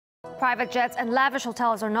Private jets and lavish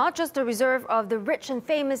hotels are not just the reserve of the rich and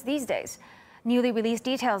famous these days. Newly released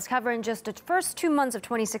details covering just the first 2 months of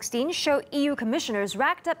 2016 show EU commissioners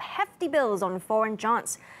racked up hefty bills on foreign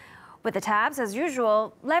jaunts, with the tabs, as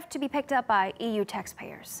usual, left to be picked up by EU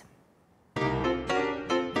taxpayers.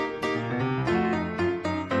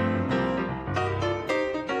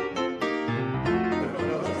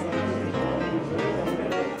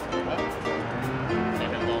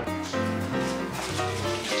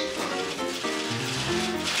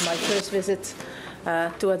 My first visit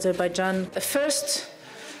to Azerbaijan, the first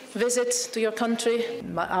visit to your country.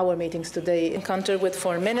 Our meetings today encounter with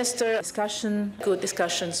foreign minister, good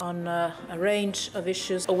discussions on a range of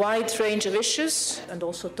issues, a wide range of issues, and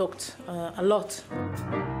also talked a lot.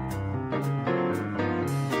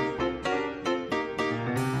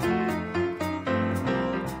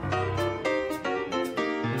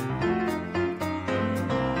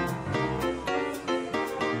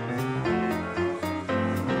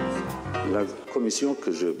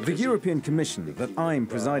 The European Commission that I'm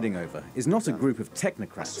presiding over is not a group of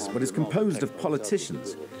technocrats, but is composed of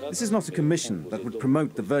politicians. This is not a commission that would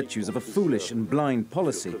promote the virtues of a foolish and blind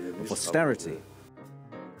policy of austerity.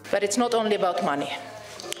 But it's not only about money,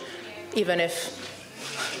 even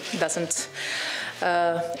if it doesn't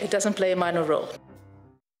play a minor role.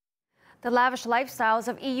 The lavish lifestyles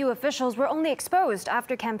of EU officials were only exposed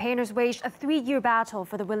after campaigners waged a 3-year battle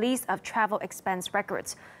for the release of travel expense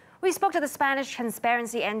records. We spoke to the Spanish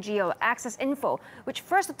transparency NGO Access Info, which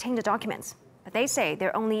first obtained the documents. But they say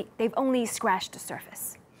they've only scratched the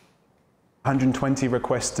surface. 120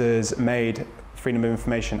 requesters made Freedom of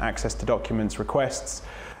Information access to documents requests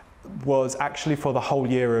was actually for the whole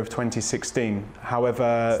year of 2016.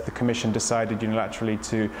 However, the Commission decided unilaterally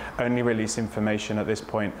to only release information at this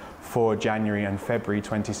point for January and February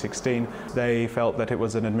 2016. They felt that it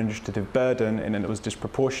was an administrative burden and it was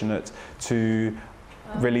disproportionate to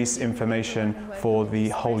release information for the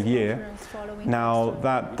whole year. Now,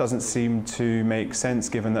 that doesn't seem to make sense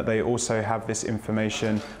given that they also have this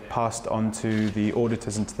information passed on to the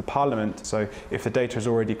auditors and to the Parliament. So if the data is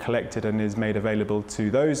already collected and is made available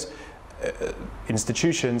to those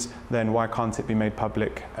institutions, then why can't it be made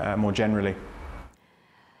public more generally?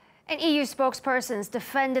 And EU spokespersons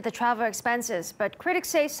defended the travel expenses, but critics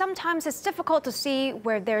say sometimes it's difficult to see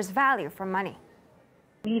where there's value for money.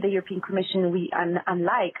 We, the European Commission,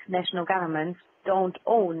 unlike national governments, don't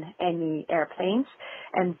own any airplanes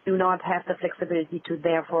and do not have the flexibility to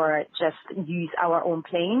therefore just use our own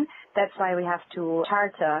plane. That's why we have to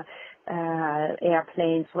charter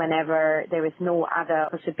airplanes whenever there is no other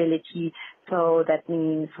possibility. So that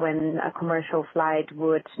means when a commercial flight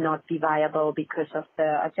would not be viable because of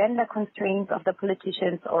the agenda constraints of the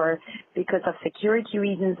politicians or because of security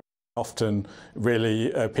reasons. Often,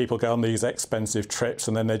 really, people go on these expensive trips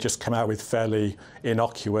and then they just come out with fairly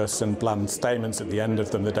innocuous and bland statements at the end of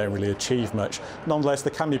them that don't really achieve much. Nonetheless,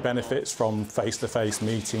 there can be benefits from face-to-face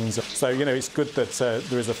meetings. So, it's good that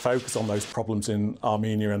there is a focus on those problems in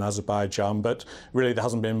Armenia and Azerbaijan, but really there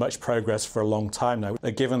hasn't been much progress for a long time now.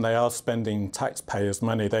 Given they are spending taxpayers'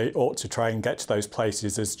 money, they ought to try and get to those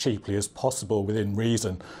places as cheaply as possible within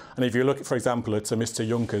reason. And if you look, for example, at Mr.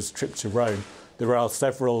 Juncker's trip to Rome, there are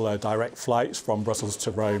several direct flights from Brussels to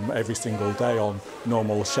Rome every single day on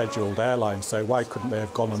normal scheduled airlines. So why couldn't they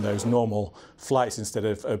have gone on those normal flights instead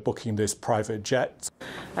of booking this private jet?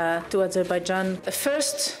 To Azerbaijan, the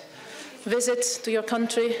first visit to your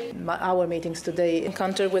country. Our meetings today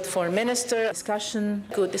encounter with foreign minister,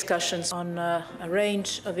 good discussions on a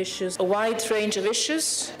range of issues, a wide range of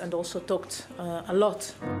issues, and also talked a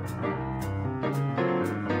lot.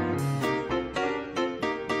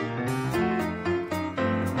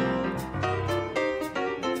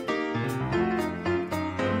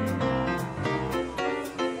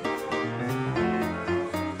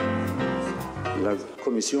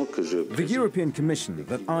 The European Commission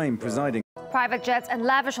that I'm presiding over. Private jets and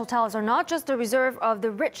lavish hotels are not just the reserve of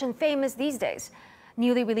the rich and famous these days.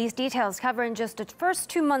 Newly released details covering just the first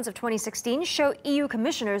 2 months of 2016 show EU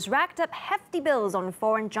commissioners racked up hefty bills on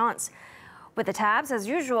foreign jaunts, with the tabs, as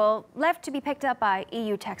usual, left to be picked up by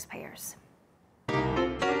EU taxpayers.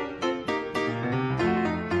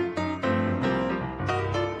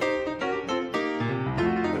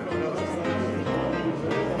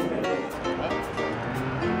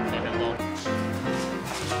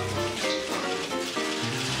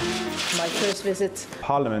 My first visit.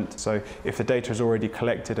 Parliament. So if the data is already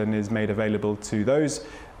collected and is made available to those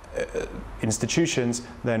institutions,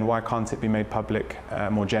 then why can't it be made public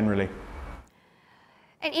more generally?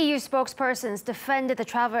 And EU spokespersons defended the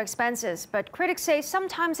travel expenses, but critics say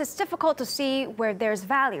sometimes it's difficult to see where there's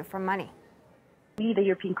value for money. We, the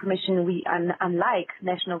European Commission, unlike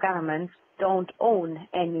national governments, don't own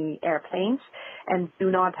any airplanes and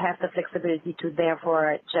do not have the flexibility to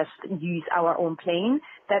therefore just use our own plane.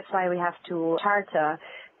 That's why we have to charter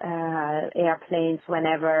airplanes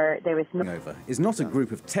whenever there is no... ...is not a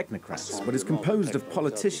group of technocrats, but is composed of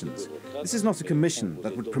politicians. This is not a commission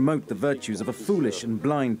that would promote the virtues of a foolish and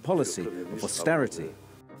blind policy of austerity.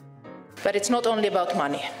 But it's not only about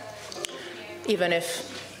money, even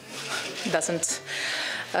if it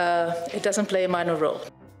doesn't play a minor role.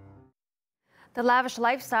 The lavish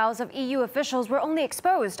lifestyles of EU officials were only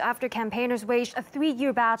exposed after campaigners waged a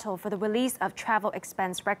 3-year battle for the release of travel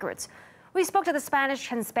expense records. We spoke to the Spanish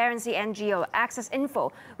transparency NGO Access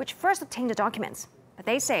Info, which first obtained the documents. But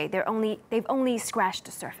they say they've only scratched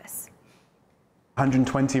the surface.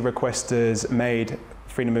 120 requesters made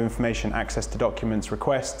freedom of information access to documents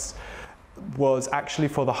requests was actually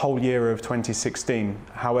for the whole year of 2016.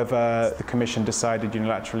 However, the Commission decided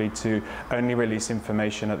unilaterally to only release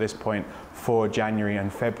information at this point for January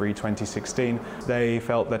and February 2016. They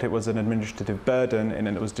felt that it was an administrative burden and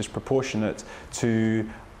it was disproportionate to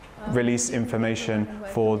release information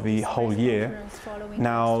for the whole year.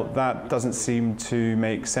 Now, that doesn't seem to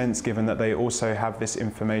make sense given that they also have this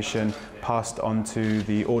information passed on to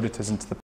the auditors and to the